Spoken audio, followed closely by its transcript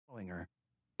Following her,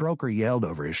 Broker yelled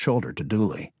over his shoulder to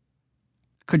Dooley.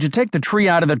 "Could you take the tree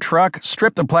out of the truck,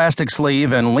 strip the plastic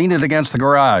sleeve, and lean it against the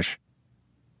garage?"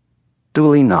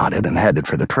 Dooley nodded and headed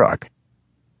for the truck.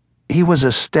 He was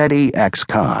a steady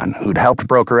ex-con who'd helped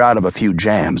Broker out of a few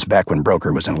jams back when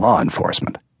Broker was in law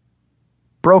enforcement.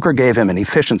 Broker gave him an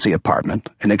efficiency apartment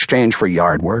in exchange for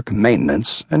yard work,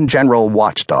 maintenance, and general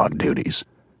watchdog duties.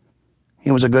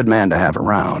 He was a good man to have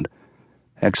around,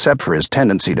 except for his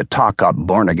tendency to talk up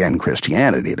born-again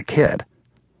Christianity to Kit.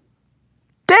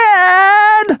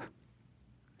 "Dad!"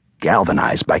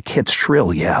 Galvanized by Kit's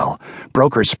shrill yell,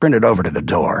 Broker sprinted over to the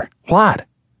door. "What?"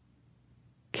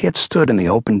 Kit stood in the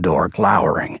open door,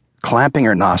 glowering, clamping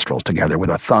her nostrils together with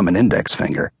a thumb and index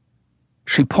finger.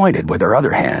 She pointed with her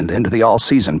other hand into the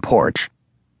all-season porch.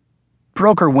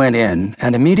 Broker went in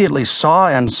and immediately saw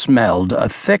and smelled a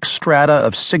thick strata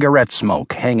of cigarette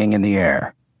smoke hanging in the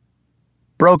air.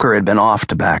 Broker had been off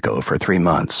tobacco for 3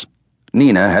 months.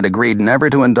 Nina had agreed never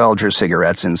to indulge her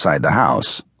cigarettes inside the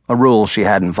house, a rule she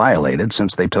hadn't violated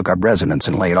since they took up residence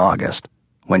in late August,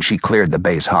 when she cleared the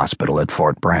base hospital at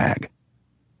Fort Bragg.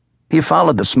 He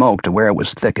followed the smoke to where it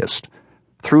was thickest,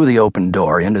 through the open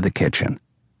door into the kitchen.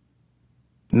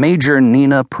 Major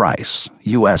Nina Price,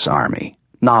 U.S. Army,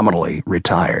 nominally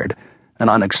retired and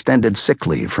on extended sick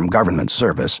leave from government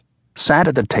service, sat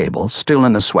at the table, still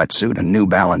in the sweatsuit and New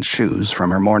Balance shoes from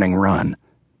her morning run.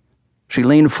 She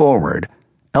leaned forward,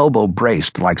 elbow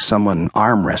braced like someone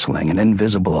arm wrestling an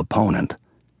invisible opponent.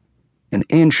 An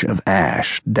inch of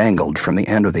ash dangled from the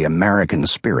end of the American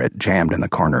Spirit jammed in the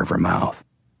corner of her mouth.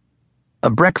 A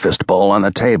breakfast bowl on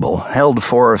the table held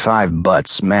 4 or 5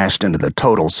 butts mashed into the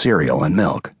Total cereal and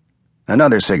milk.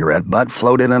 Another cigarette butt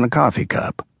floated in a coffee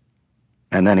cup.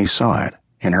 And then he saw it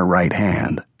in her right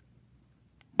hand.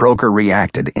 Broker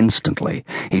reacted instantly.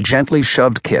 He gently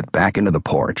shoved Kit back into the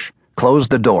porch,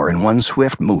 closed the door in one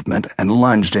swift movement, and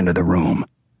lunged into the room.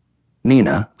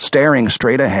 Nina, staring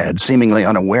straight ahead, seemingly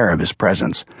unaware of his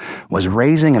presence, was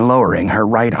raising and lowering her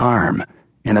right arm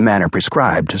in the manner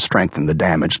prescribed to strengthen the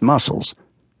damaged muscles.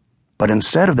 But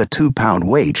instead of the 2-pound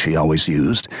weight she always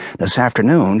used, this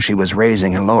afternoon she was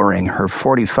raising and lowering her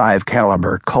 .45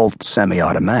 caliber Colt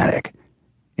semi-automatic,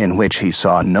 in which he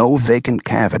saw no vacant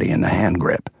cavity in the hand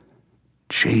grip.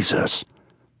 Jesus,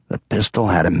 the pistol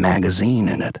had a magazine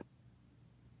in it.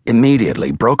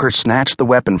 Immediately, Broker snatched the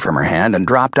weapon from her hand and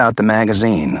dropped out the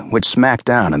magazine, which smacked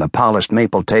down in the polished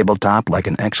maple tabletop like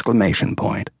an exclamation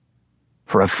point.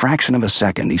 For a fraction of a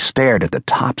second, he stared at the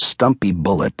top stumpy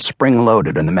bullet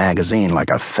spring-loaded in the magazine like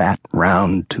a fat,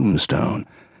 round tombstone.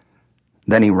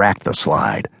 Then he racked the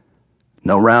slide.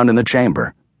 No round in the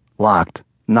chamber. Locked,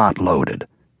 not loaded.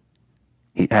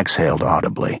 He exhaled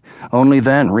audibly, only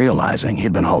then realizing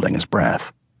he'd been holding his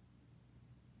breath.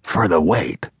 "For the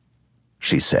weight,"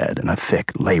 she said in a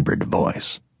thick, labored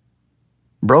voice.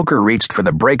 Broker reached for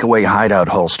the breakaway hideout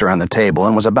holster on the table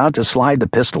and was about to slide the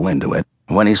pistol into it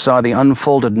when he saw the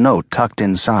unfolded note tucked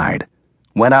inside.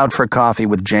 "Went out for coffee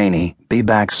with Janie. Be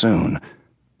back soon."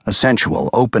 A sensual,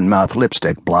 open-mouth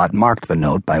lipstick blot marked the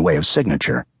note by way of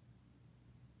signature.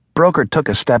 Broker took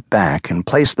a step back and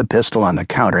placed the pistol on the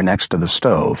counter next to the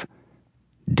stove.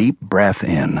 Deep breath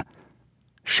in.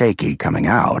 Shaky coming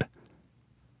out.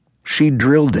 She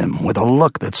drilled him with a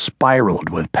look that spiraled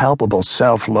with palpable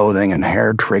self-loathing and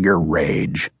hair-trigger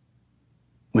rage.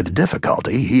 With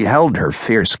difficulty, he held her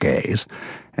fierce gaze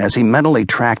as he mentally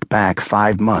tracked back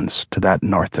 5 months to that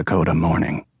North Dakota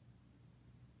morning.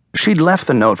 She'd left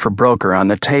the note for Broker on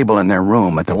the table in their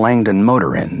room at the Langdon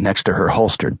Motor Inn next to her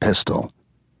holstered pistol.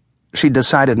 She'd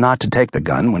decided not to take the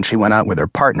gun when she went out with her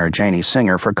partner, Janie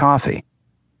Singer, for coffee.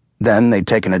 Then they'd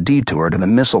taken a detour to the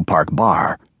Missile Park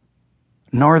bar.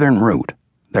 Northern Route,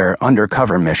 their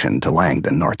undercover mission to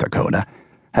Langdon, North Dakota,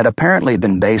 had apparently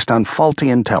been based on faulty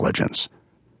intelligence.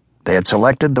 They had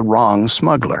selected the wrong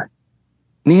smuggler.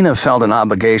 Nina felt an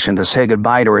obligation to say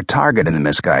goodbye to her target in the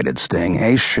misguided sting,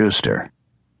 Ace Schuster.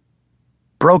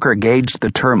 Broker gauged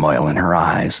the turmoil in her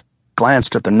eyes,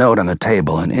 glanced at the note on the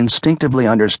table, and instinctively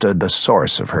understood the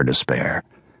source of her despair.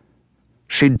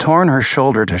 She'd torn her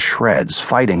shoulder to shreds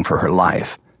fighting for her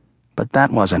life, but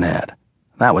that wasn't it.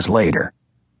 That was later.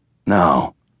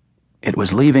 No, it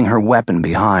was leaving her weapon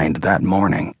behind that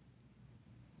morning.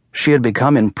 She had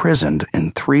become imprisoned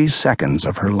in 3 seconds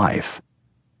of her life.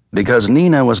 Because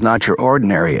Nina was not your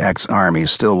ordinary ex-Army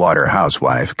Stillwater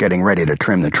housewife getting ready to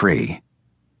trim the tree.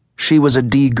 She was a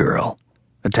D-girl,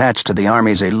 attached to the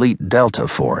Army's elite Delta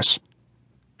Force.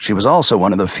 She was also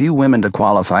one of the few women to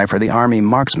qualify for the Army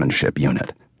Marksmanship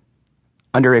Unit.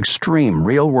 Under extreme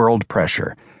real-world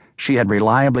pressure, she had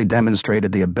reliably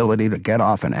demonstrated the ability to get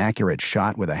off an accurate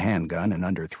shot with a handgun in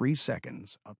under 3 seconds.